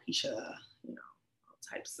tired, alopecia,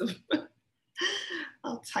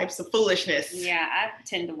 all types of foolishness. Yeah, I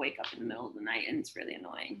tend to wake up in the middle of the night and it's really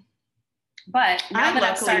annoying. But now that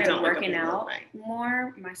I've started working out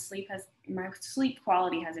more, my sleep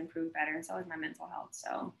quality has improved better, and so has my mental health.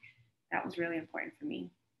 So that was really important for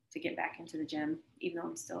me to get back into the gym, even though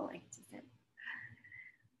I'm still inconsistent.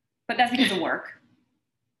 But that's because of work.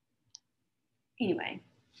 Anyway.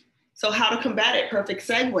 So how to combat it? Perfect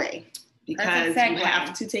segue. Because you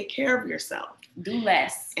have to take care of yourself. Do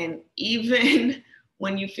less. And even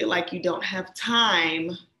when you feel like you don't have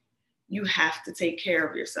time, you have to take care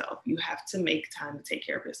of yourself. You have to make time to take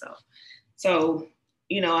care of yourself. So,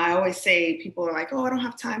 I always say, people are like, oh, I don't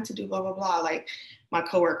have time to do blah, blah, blah. Like my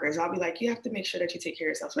coworkers, I'll be like, you have to make sure that you take care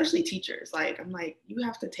of yourself, especially teachers. Like, I'm like, you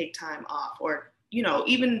have to take time off, or,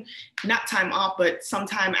 even not time off, but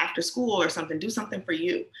sometime after school or something, do something for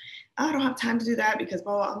you. I don't have time to do that because,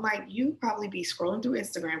 well, I'm like, you probably be scrolling through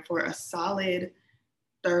Instagram for a solid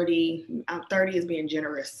 30 is being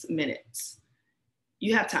generous, minutes.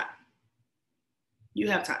 You have time.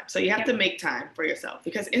 So you have to make time for yourself,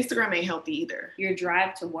 because Instagram ain't healthy either. Your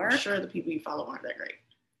drive to work. I'm sure the people you follow aren't that great.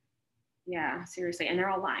 Yeah, seriously. And they're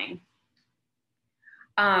all lying.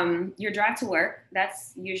 Your drive to work,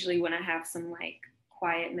 that's usually when I have some like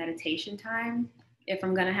quiet meditation time, if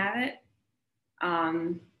I'm going to have it.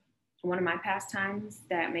 One of my pastimes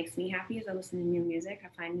that makes me happy is I listen to new music. I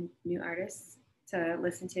find new artists to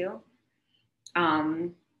listen to.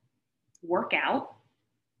 Work out.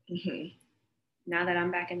 Mm-hmm. Now that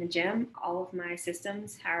I'm back in the gym, all of my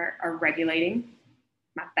systems are regulating.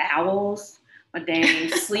 My bowels, my dang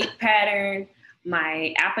sleep pattern,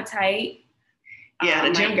 my appetite. Yeah,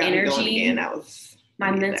 the gym got me going again. That was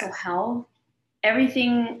my mental health.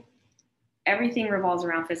 Everything revolves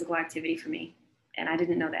around physical activity for me. And I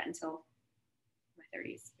didn't know that until my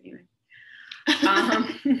 30s. Anyway.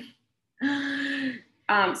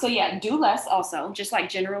 So yeah, do less also. Just like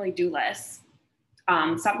generally do less.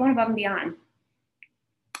 Stop going above and beyond.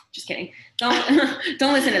 Just kidding. Don't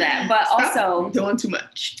listen to that. But also doing too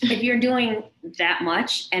much. If you're doing that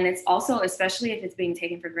much, and it's also, especially if it's being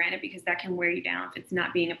taken for granted, because that can wear you down if it's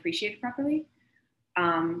not being appreciated properly.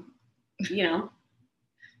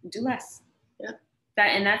 do less. Yeah.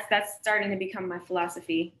 That's starting to become my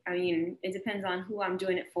philosophy. I mean, it depends on who I'm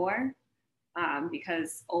doing it for.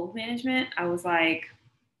 Because old management, I was like,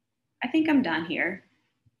 I think I'm done here.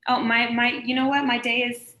 Oh, my you know what? My day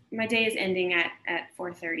is ending at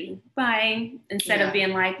 4:30. Bye. Instead of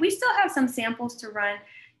being like, we still have some samples to run.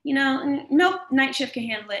 You know, nope, night shift can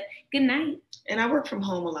handle it. Good night. And I work from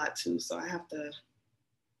home a lot too, so I have to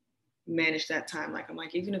manage that time. Like, I'm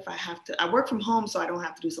like, even if I work from home, so I don't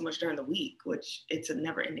have to do so much during the week, which it's a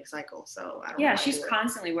never ending cycle. So I don't know. Yeah, she's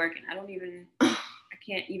constantly working. I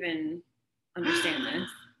can't even understand this.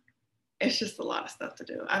 It's just a lot of stuff to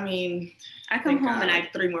do. I mean, I come home and I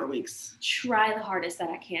 3 more weeks. Try the hardest that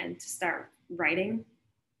I can to start writing,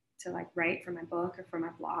 to like write for my book or for my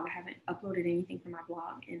blog. I haven't uploaded anything for my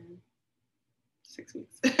blog in 6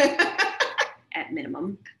 weeks at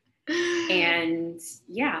minimum. And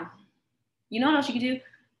yeah, you know what else you can do?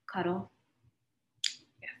 Cuddle.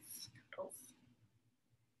 Yes, cuddles.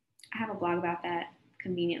 I have a blog about that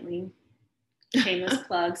conveniently. Shameless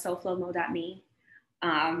plug, soulflowmo.me.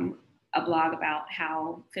 A blog about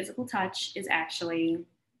how physical touch is actually,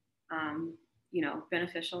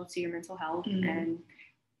 beneficial to your mental health. Mm-hmm. And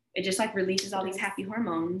it just like releases all these happy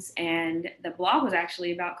hormones. And the blog was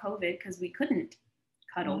actually about COVID because we couldn't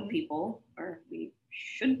cuddle people, or we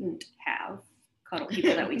shouldn't have cuddle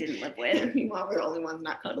people that we didn't live with. Meanwhile, we're the only ones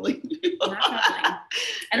not cuddling. Not cuddling.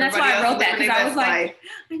 And that's why I wrote that, because I was like,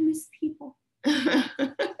 I miss people. I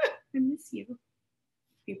miss you,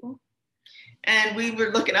 people. And we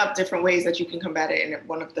were looking up different ways that you can combat it. And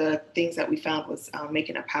one of the things that we found was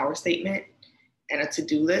making a power statement and a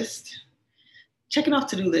to-do list. Checking off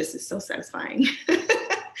to-do lists is so satisfying.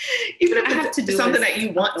 Even if it's something that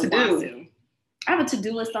you want to do. I have a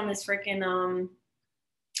to-do list on this freaking,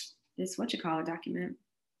 this document.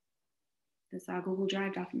 This Google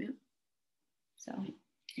Drive document. So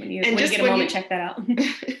when you get a moment, check that out.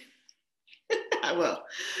 I will.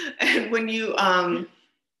 And when you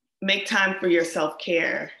make time for your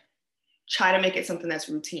self-care, try to make it something that's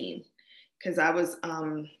routine. Because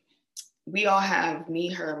we all have,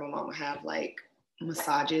 me, her, my mom have like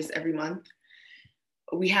massages every month.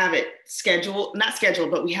 We have it not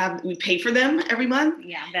scheduled, but we pay for them every month.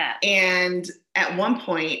 Yeah, that. And at one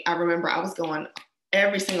point, I remember I was going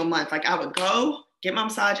every single month. Like I would go get my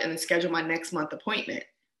massage and then schedule my next month appointment.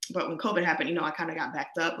 But when COVID happened, I kind of got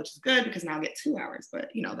backed up, which is good because now I get 2 hours,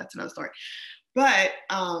 but that's another story. But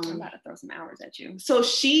I'm about to throw some hours at you. So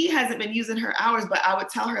she hasn't been using her hours, but I would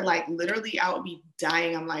tell her, like, literally I would be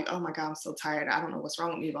dying. I'm like, oh my God, I'm so tired. I don't know what's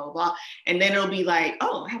wrong with me, blah, blah, blah. And then it'll be like,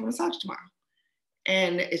 oh, I have a massage tomorrow.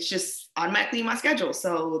 And it's just automatically in my schedule.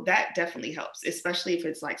 So that definitely helps, especially if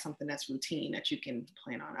it's like something that's routine that you can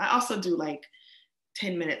plan on. I also do like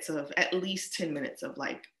at least 10 minutes of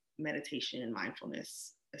like meditation and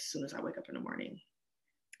mindfulness as soon as I wake up in the morning.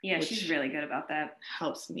 Yeah, she's really good about that.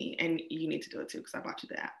 Helps me. And you need to do it too, because I bought you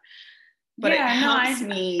the app. But yeah, it helps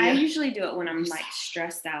me. I usually do it when I'm like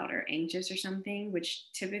stressed out or anxious or something,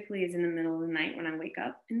 which typically is in the middle of the night when I wake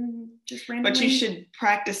up and just randomly. But you should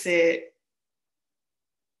practice it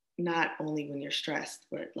not only when you're stressed,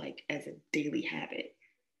 but like as a daily habit,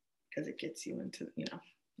 because it gets you into, we'll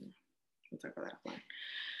talk about that offline.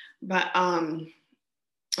 But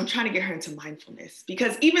I'm trying to get her into mindfulness,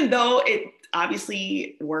 because even though it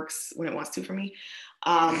obviously works when it wants to for me,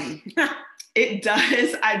 it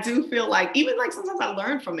does. I do feel like, even like sometimes I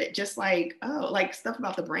learn from it, just like, like stuff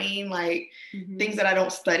about the brain, like things that I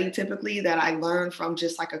don't study typically that I learn from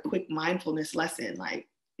just like a quick mindfulness lesson. Like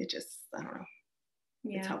it just, I don't know.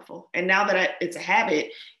 Yeah. It's helpful. And now that it's a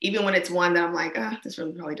habit, even when it's one that I'm like, this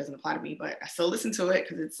really probably doesn't apply to me, but I still listen to it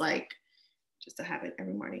because it's like just a habit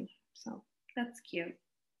every morning. So that's cute.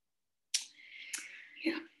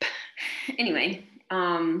 Yep. Anyway,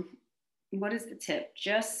 what is the tip?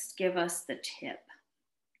 Just give us the tip.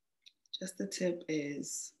 Just the tip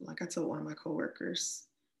is, like I told one of my coworkers,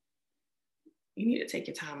 you need to take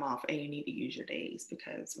your time off and you need to use your days,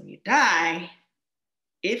 because when you die,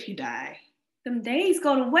 if you die, them days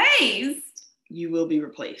go to waste. You will be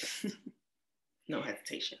replaced. No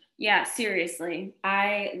hesitation. Yeah, seriously.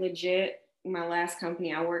 I legit, my last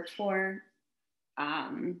company I worked for,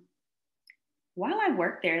 while I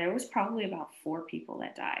worked there was probably about 4 people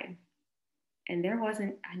that died. And there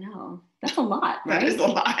wasn't, I know, that's a lot, right? That is a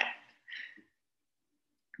lot.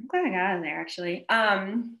 I'm glad I got out of there, actually.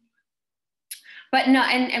 But no,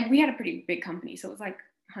 and we had a pretty big company, so it was like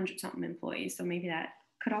 100-something employees. So maybe that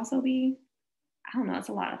could also be, I don't know, it's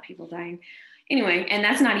a lot of people dying. Anyway, and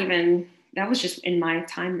that was just in my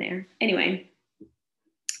time there. Anyway,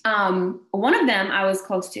 one of them I was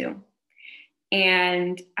close to.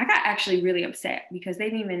 And I got actually really upset because they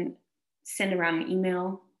didn't even send around an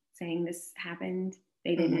email saying this happened.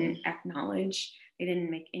 They didn't acknowledge. They didn't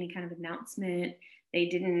make any kind of announcement. They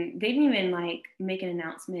didn't even like make an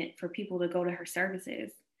announcement for people to go to her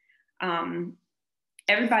services.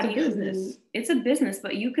 Everybody, it's a business,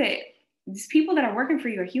 but these people that are working for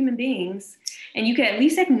you are human beings, and you could at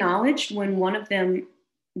least acknowledge when one of them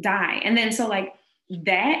die. And then so like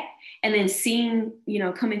that, and then seeing,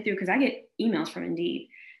 coming through, because I get emails from Indeed,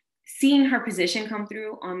 seeing her position come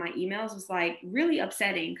through on my emails was like really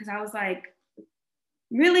upsetting, because I was like,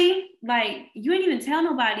 really? Like, you ain't even tell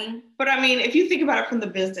nobody. But I mean, if you think about it from the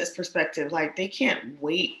business perspective, like they can't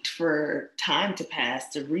wait for time to pass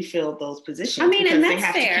to refill those positions. I mean, and that's they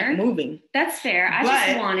have fair. To keep moving. That's fair. I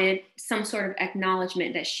just wanted some sort of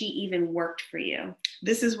acknowledgement that she even worked for you.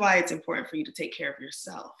 This is why it's important for you to take care of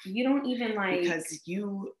yourself. You don't even like... Because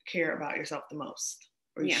you care about yourself the most.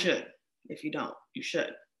 Or you should. If you don't, you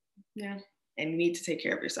should. Yeah. And you need to take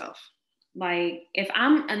care of yourself. Like, if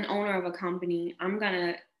I'm an owner of a company, I'm going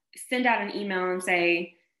to send out an email and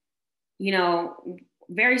say,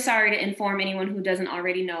 very sorry to inform anyone who doesn't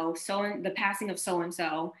already know the passing of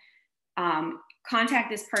so-and-so. Contact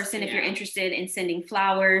this person if you're interested in sending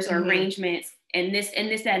flowers or arrangements and this,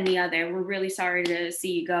 that, and the other. We're really sorry to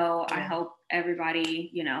see you go. I hope everybody,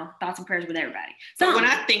 thoughts and prayers with everybody. So when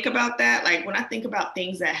I think about that, like when I think about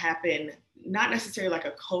things that happen, not necessarily like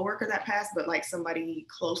a coworker that passed, but like somebody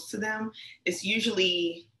close to them, it's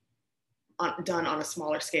usually done on a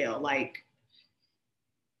smaller scale. Like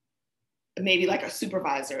maybe like a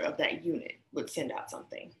supervisor of that unit would send out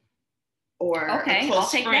something, or a close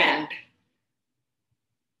friend. That.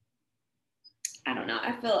 I don't know.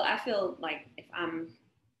 I feel like if I'm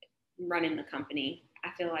running the company, I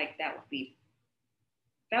feel like that would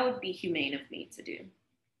be humane of me to do.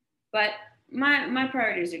 But my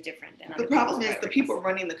priorities are different than other. The problem is the people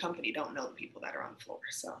running the company don't know the people that are on the floor.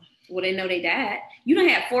 So they know they died. You don't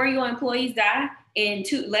have 4 of your employees die in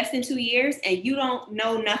less than 2 years, and you don't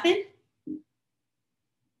know nothing.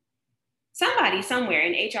 Somebody somewhere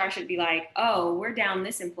in HR should be like, oh, we're down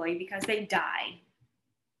this employee because they died.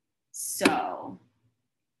 So,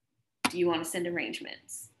 do you want to send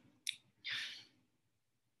arrangements?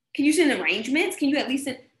 Can you send arrangements? Can you at least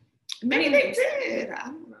send? Maybe they did. I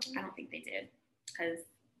don't know. I don't think they did, because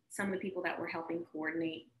some of the people that were helping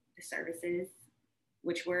coordinate the services,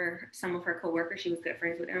 which were some of her coworkers, she was good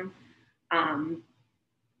friends with them.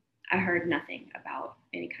 I heard nothing about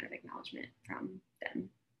any kind of acknowledgement from them.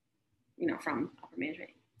 From upper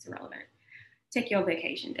management. It's irrelevant. Take your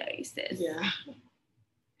vacation days, sis. Yeah.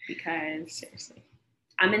 Because seriously,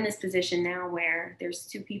 I'm in this position now where there's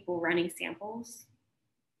 2 people running samples,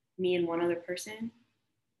 me and one other person,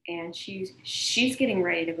 and she's getting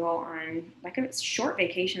ready to go on like a short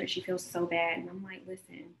vacation, and she feels so bad. And I'm like,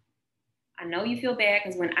 listen, I know you feel bad,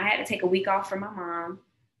 because when I had to take a week off from my mom,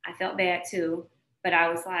 I felt bad too. But I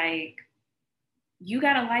was like, you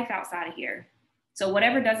got a life outside of here. So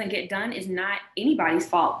whatever doesn't get done is not anybody's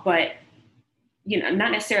fault, but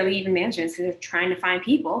not necessarily even management's, because they're trying to find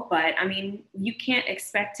people. But I mean, you can't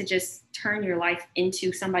expect to just turn your life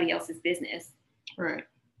into somebody else's business. Right.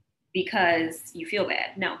 Because you feel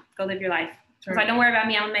bad. No, go live your life. Right. If I don't worry about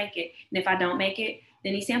me, I'll make it. And if I don't make it,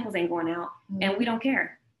 then these samples ain't going out. Mm-hmm. And we don't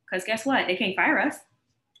care. Because guess what? They can't fire us.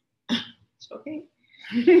 It's okay.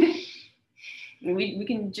 we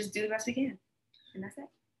can just do the best we can. And that's it.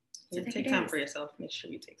 So take time for yourself. Make sure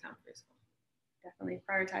you take time for yourself. Definitely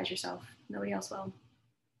prioritize yourself. Nobody else will.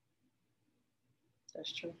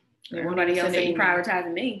 That's true. Everybody else ain't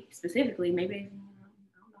prioritizing me specifically. Maybe I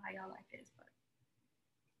don't know how y'all like this,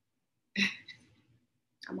 but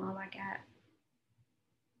I'm all I got.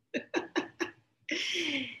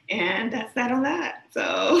 And that's that on that.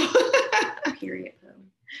 So period.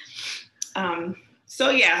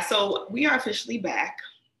 So we are officially back.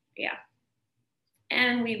 Yeah.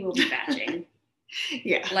 And we will be batching.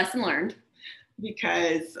 Yeah. Lesson learned.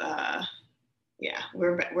 Because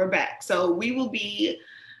we're back. So we will be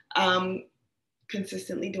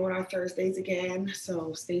consistently doing our Thursdays again.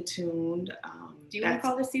 So stay tuned. Do you want to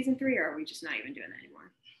call this season 3, or are we just not even doing that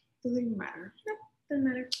anymore? Doesn't even matter. No, doesn't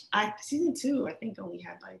matter. Season 2, I think, only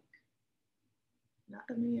had like not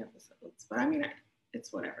that many episodes, but I mean,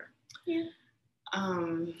 it's whatever. Yeah.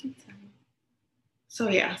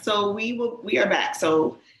 So we are back.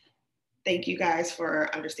 So thank you guys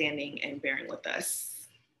for understanding and bearing with us,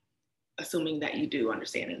 assuming that you do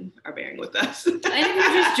understand and are bearing with us. And if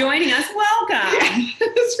you're just joining us, welcome. Yeah,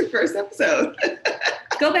 it's your first episode.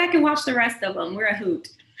 Go back and watch the rest of them. We're a hoot.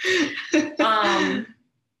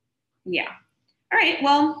 Yeah. All right.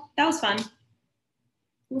 Well, that was fun.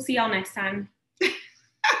 We'll see y'all next time.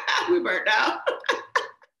 We burnt out.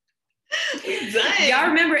 We done. Y'all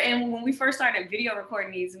remember, and when we first started video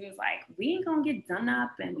recording these, we was like, we ain't gonna get done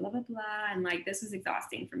up and blah, blah, blah. And like, this was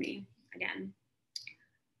exhausting for me again.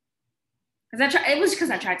 It was because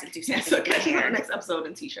I tried to do something. So catch you on the next episode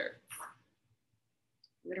in t-shirt.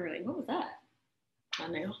 Literally, what was that? My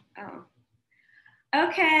nail. Oh.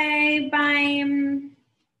 Okay, bye.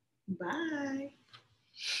 Bye.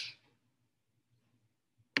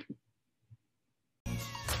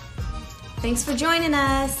 Thanks for joining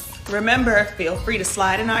us. Remember, feel free to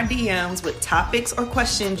slide in our DMs with topics or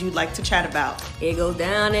questions you'd like to chat about. It goes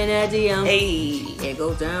down in that DM. Hey. It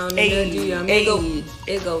goes down in Hey. that DM.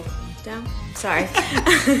 Hey. It goes down. Sorry.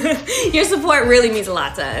 Your support really means a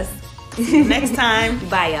lot to us. See you next time.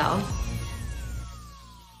 Bye, y'all.